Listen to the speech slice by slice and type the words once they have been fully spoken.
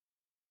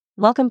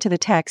Welcome to the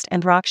Text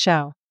and Rock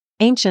Show.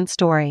 Ancient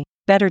story,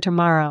 better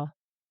tomorrow.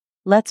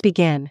 Let's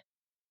begin.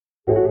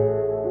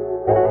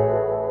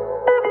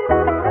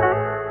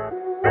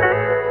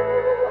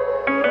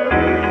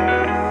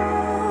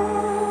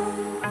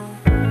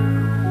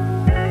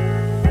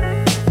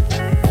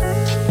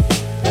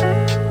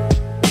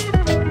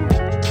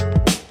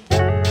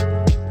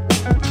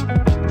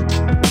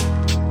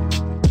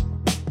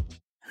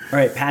 All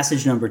right,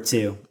 passage number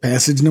 2.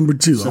 Passage number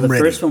 2. So I'm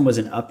ready. First one was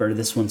an upper.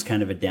 This one's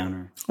kind of a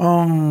downer.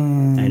 Oh,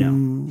 I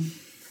know.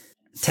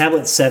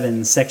 Tablet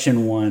 7,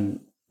 section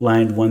 1,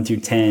 line 1 through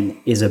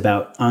 10 is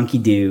about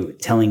Enkidu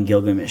telling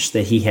Gilgamesh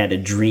that he had a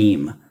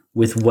dream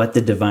with what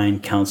the divine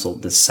council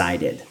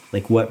decided,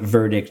 like what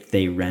verdict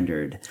they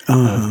rendered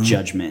of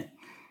judgment.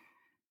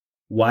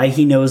 Why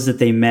he knows that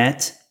they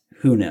met,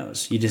 who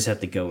knows? You just have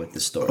to go with the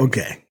story.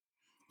 Okay.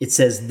 It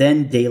says,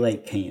 then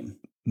daylight came.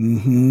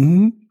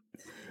 Mm-hmm.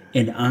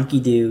 And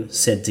Enkidu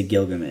said to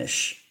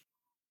Gilgamesh,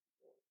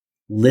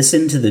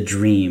 listen to the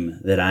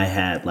dream that I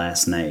had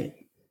last night.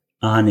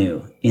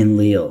 Anu,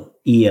 Enlil,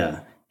 Ea,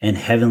 and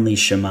heavenly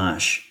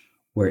Shamash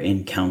were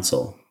in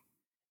council.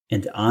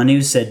 And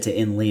Anu said to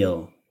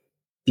Enlil,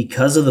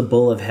 because of the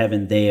bull of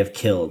heaven they have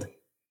killed,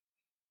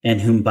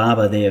 and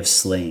Humbaba they have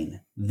slain.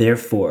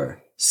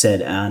 Therefore,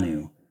 said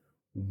Anu,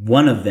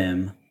 one of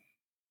them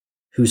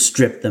who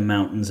stripped the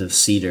mountains of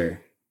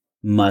cedar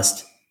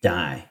must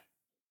die.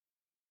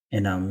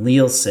 And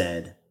Enlil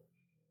said,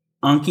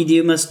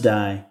 Enkidu must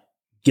die.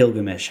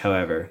 Gilgamesh,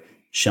 however,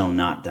 shall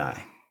not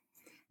die.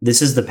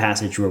 This is the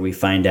passage where we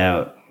find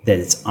out that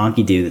it's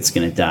Enkidu that's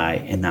going to die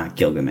and not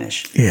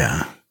Gilgamesh.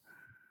 Yeah.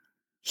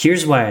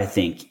 Here's why I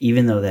think,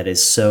 even though that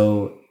is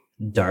so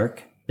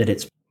dark, that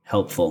it's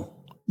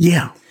helpful.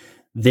 Yeah.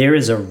 There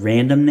is a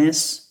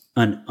randomness,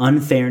 an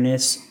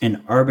unfairness,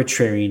 an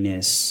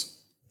arbitrariness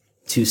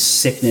to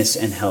sickness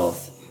and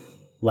health,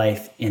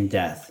 life and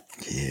death.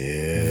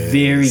 Yes.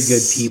 Very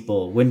good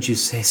people. Wouldn't you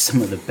say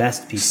some of the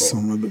best people?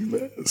 Some of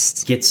the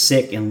best. Get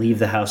sick and leave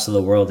the house of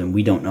the world, and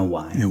we don't know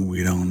why. And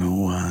we don't know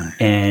why.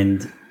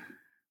 And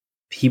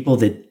people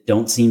that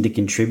don't seem to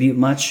contribute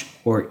much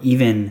or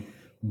even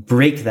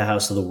break the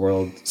house of the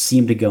world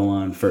seem to go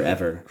on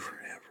forever.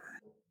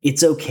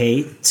 It's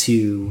okay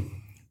to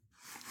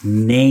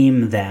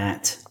name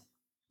that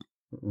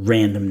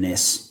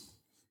randomness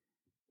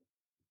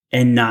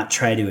and not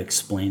try to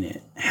explain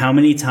it. How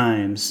many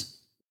times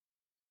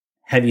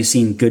have you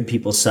seen good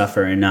people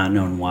suffer and not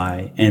known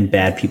why, and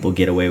bad people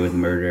get away with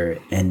murder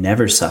and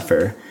never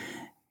suffer?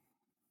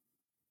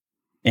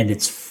 And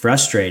it's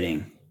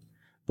frustrating,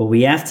 but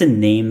we have to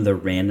name the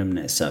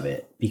randomness of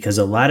it, because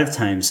a lot of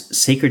times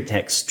sacred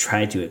texts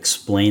try to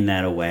explain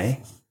that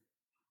away.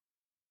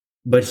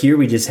 But here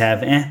we just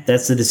have,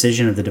 that's the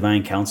decision of the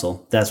divine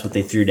council. That's what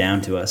they threw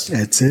down to us.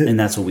 That's it. And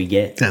that's what we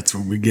get. That's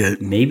what we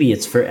get. Maybe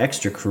it's for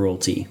extra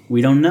cruelty.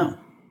 We don't know.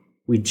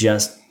 We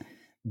just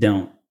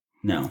don't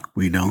know.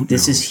 We don't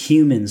This know. is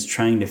humans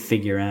trying to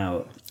figure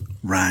out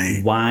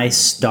why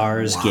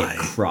stars get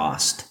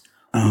crossed.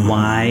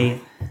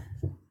 Why,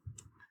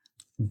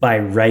 by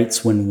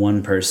rights, when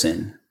one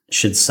person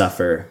should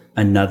suffer,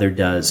 another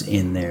does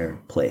in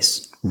their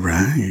place.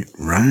 Right.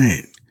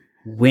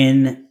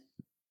 When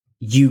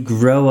you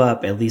grow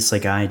up, at least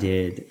like I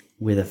did,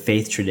 with a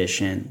faith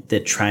tradition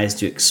that tries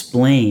to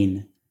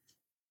explain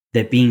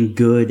that being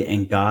good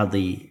and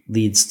godly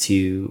leads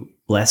to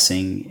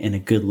blessing and a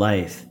good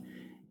life,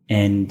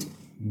 and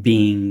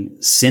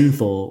being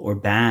sinful or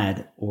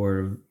bad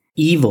or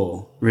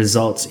evil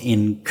results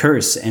in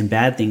curse and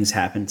bad things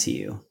happen to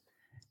you,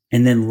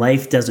 and then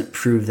life doesn't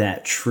prove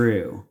that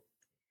true,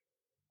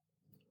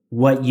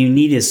 what you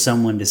need is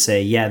someone to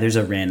say, yeah, there's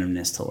a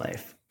randomness to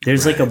life.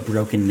 There's like a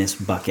brokenness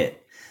bucket.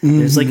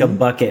 There's like a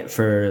bucket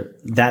for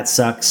that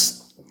sucks,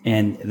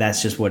 and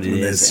that's just what it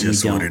is. That's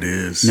just what it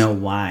is. Know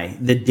why.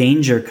 The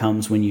danger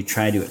comes when you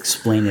try to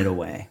explain it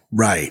away.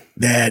 Right.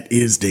 That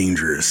is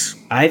dangerous.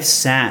 I've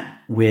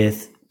sat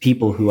with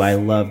people who I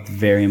loved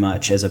very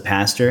much as a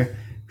pastor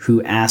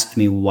who asked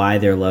me why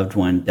their loved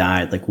one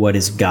died. Like, what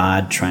is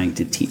God trying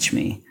to teach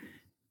me?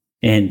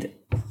 And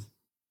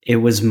it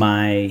was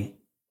my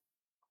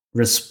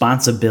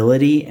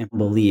responsibility and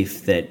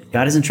belief that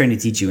God isn't trying to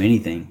teach you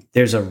anything.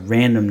 There's a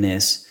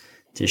randomness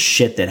to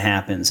shit that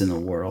happens in the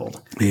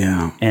world.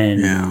 Yeah.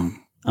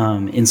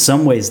 And in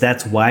some ways,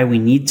 that's why we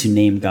need to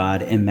name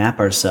God and map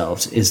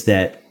ourselves, is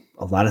that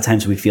a lot of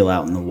times we feel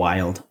out in the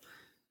wild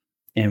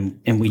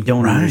and we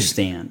don't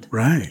understand.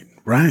 Right.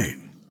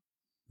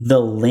 The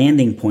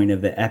landing point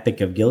of the Epic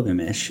of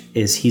Gilgamesh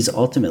is he's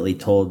ultimately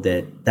told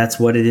that that's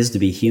what it is to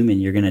be human.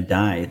 You're going to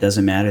die. It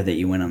doesn't matter that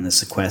you went on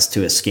this quest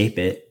to escape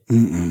it.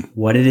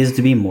 What it is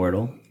to be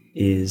mortal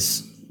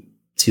is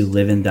to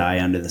live and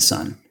die under the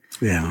sun.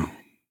 Yeah.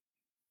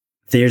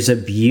 There's a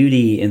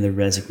beauty in the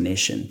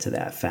resignation to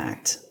that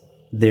fact.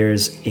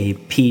 There's a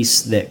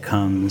peace that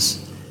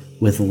comes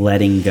with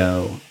letting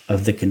go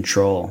of the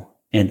control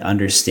and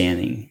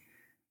understanding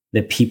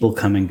that people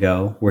come and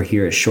go. We're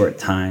here a short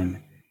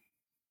time.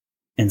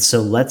 And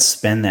so let's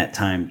spend that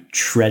time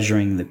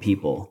treasuring the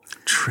people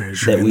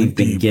Treasuring that we've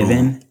the been people.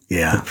 given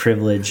Yeah. the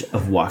privilege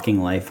of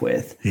walking life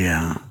with,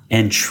 Yeah.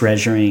 and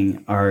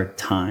treasuring our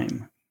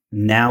time.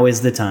 Now is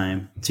the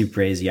time to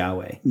praise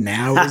Yahweh.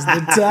 Now is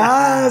the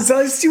time. So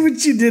I see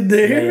what you did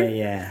there.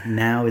 Yeah.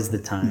 Now is the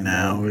time.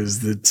 Now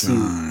is the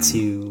time.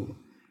 to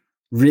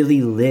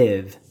really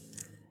live.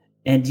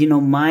 And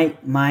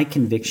my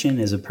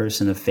conviction as a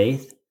person of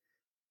faith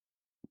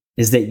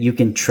is that you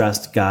can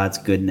trust God's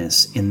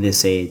goodness in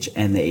this age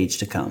and the age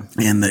to come.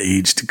 And the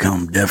age to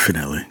come,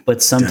 definitely.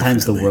 But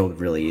sometimes Definitely. the world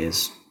really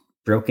is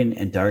broken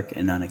and dark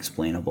and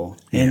unexplainable.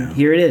 Yeah. And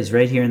here it is,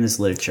 right here in this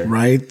literature.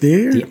 Right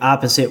there. The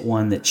opposite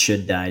one that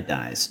should die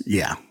dies.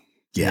 Yeah.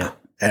 Yeah.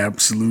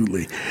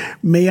 Absolutely.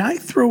 May I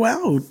throw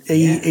out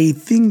a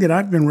thing that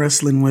I've been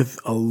wrestling with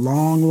a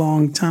long,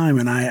 long time,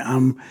 and I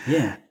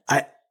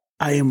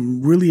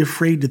am really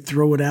afraid to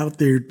throw it out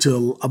there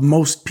to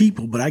most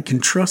people, but I can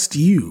trust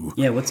you.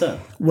 Yeah, what's up?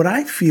 What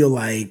I feel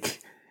like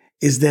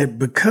is that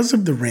because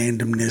of the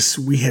randomness,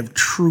 we have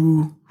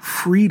true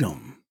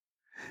freedom.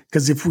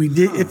 Because if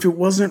it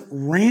wasn't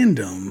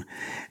random,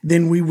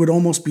 then we would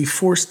almost be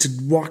forced to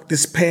walk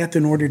this path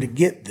in order to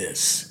get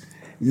this.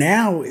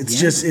 Now it's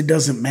just, it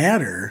doesn't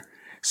matter.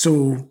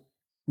 So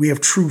we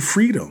have true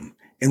freedom,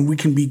 and we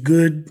can be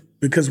good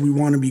because we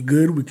want to be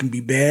good. We can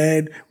be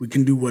bad. We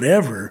can do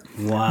whatever.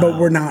 Wow. But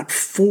we're not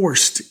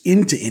forced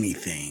into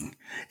anything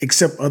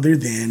except other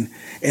than,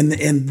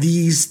 and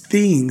these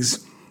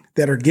things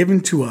that are given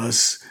to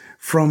us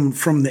from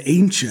the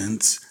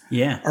ancients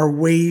are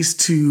ways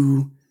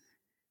to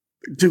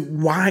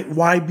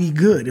why be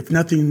good if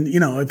nothing,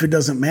 if it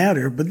doesn't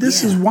matter. But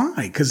this is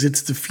why, because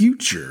it's the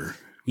future.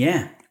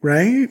 Yeah.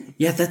 Right?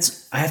 Yeah,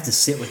 I have to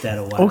sit with that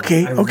a while.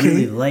 Okay. I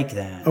really like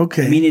that.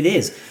 Okay. I mean, it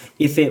is.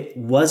 If it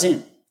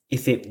wasn't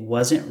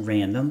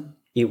random,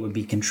 it would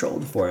be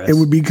controlled for us. It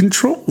would be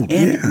controlled.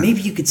 And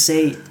maybe you could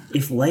say,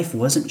 if life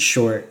wasn't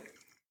short,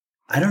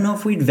 I don't know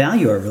if we'd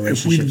value our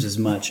relationships as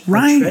much, or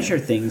treasure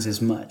things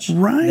as much, that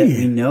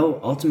we know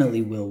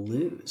ultimately we'll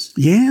lose.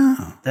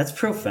 Yeah. That's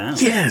profound.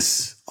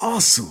 Yes.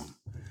 Awesome.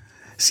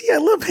 See, I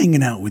love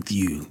hanging out with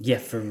you. Yeah,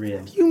 for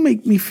real. You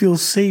make me feel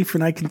safe,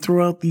 and I can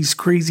throw out these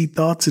crazy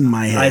thoughts in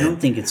my head. I don't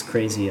think it's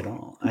crazy at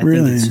all.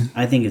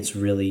 I think it's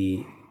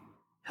really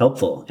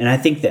helpful. And I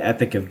think the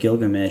Epic of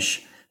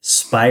Gilgamesh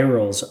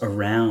spirals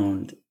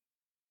around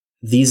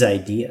these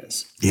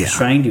ideas. Yeah.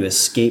 Trying to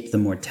escape the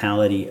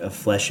mortality of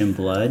flesh and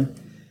blood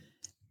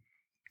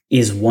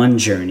is one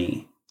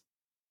journey.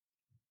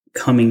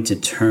 Coming to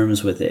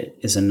terms with it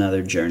is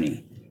another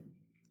journey.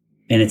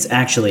 And it's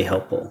actually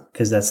helpful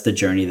because that's the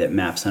journey that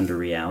maps onto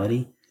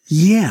reality.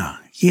 Yeah,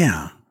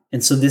 yeah.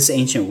 And so this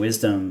ancient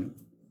wisdom,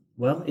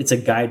 well, it's a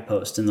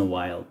guidepost in the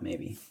wild,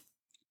 maybe.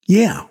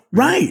 Yeah,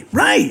 right.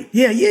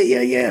 Yeah.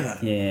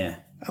 Yeah.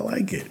 I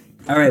like it.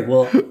 All right,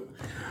 well,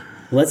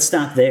 let's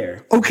stop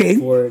there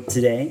for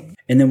today.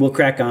 And then we'll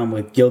crack on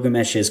with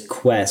Gilgamesh's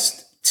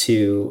quest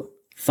to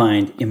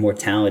find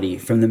immortality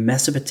from the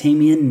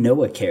Mesopotamian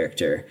Noah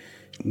character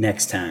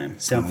next time.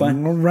 Sound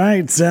fun? All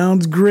right,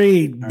 sounds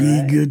great.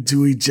 Be good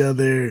to each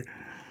other.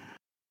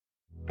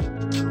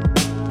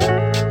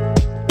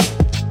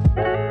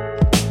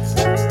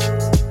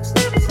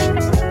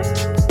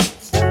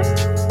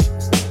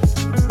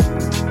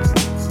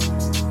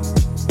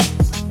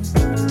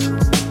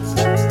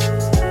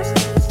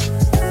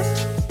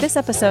 This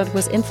episode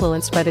was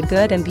influenced by the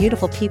good and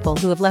beautiful people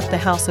who have left the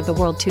house of the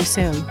world too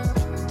soon.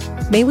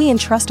 May we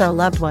entrust our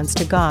loved ones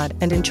to God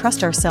and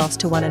entrust ourselves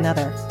to one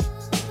another.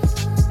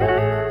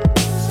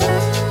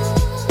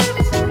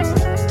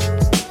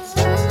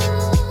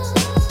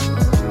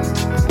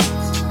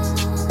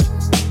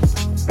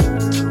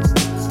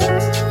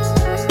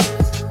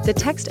 The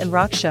Text and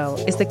Rock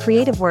Show is the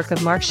creative work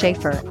of Mark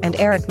Schaefer and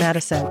Eric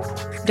Madison.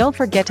 Don't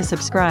forget to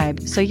subscribe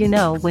so you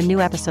know when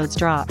new episodes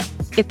drop.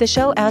 If the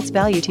show adds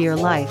value to your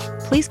life,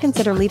 please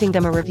consider leaving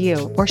them a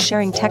review or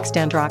sharing Text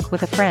and Rock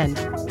with a friend.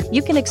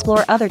 You can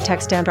explore other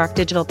Text and Rock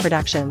digital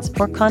productions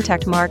or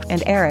contact Mark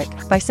and Eric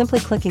by simply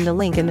clicking the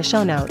link in the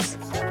show notes.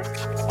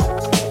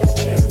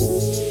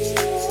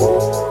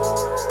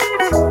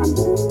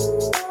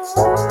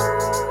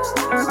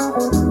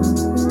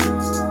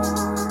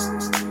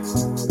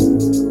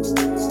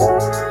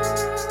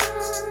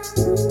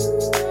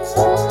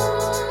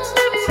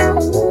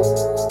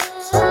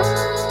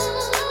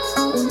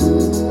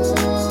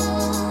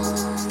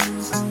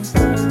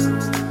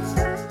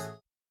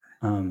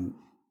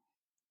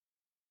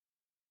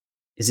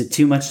 Is it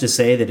too much to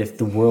say that if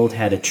the world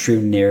had a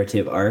true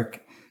narrative arc,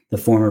 the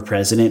former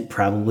president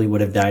probably would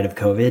have died of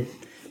COVID?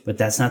 But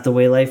that's not the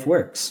way life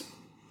works.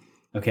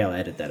 Okay, I'll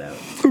edit that out.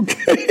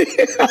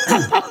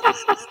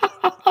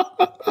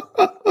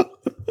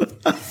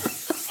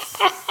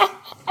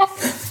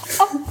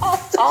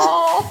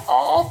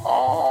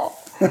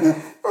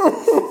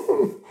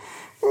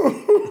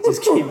 It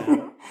just came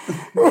out.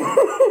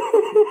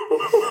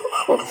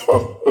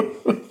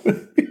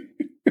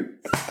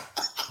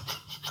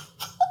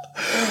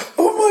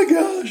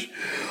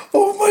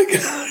 Oh my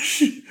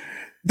gosh.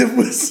 That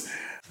was...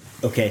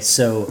 Okay,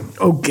 so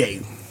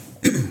Okay.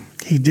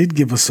 He did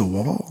give us a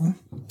wall.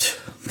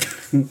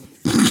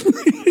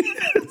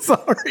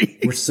 Sorry.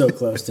 we're so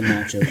close to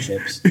nacho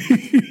chips.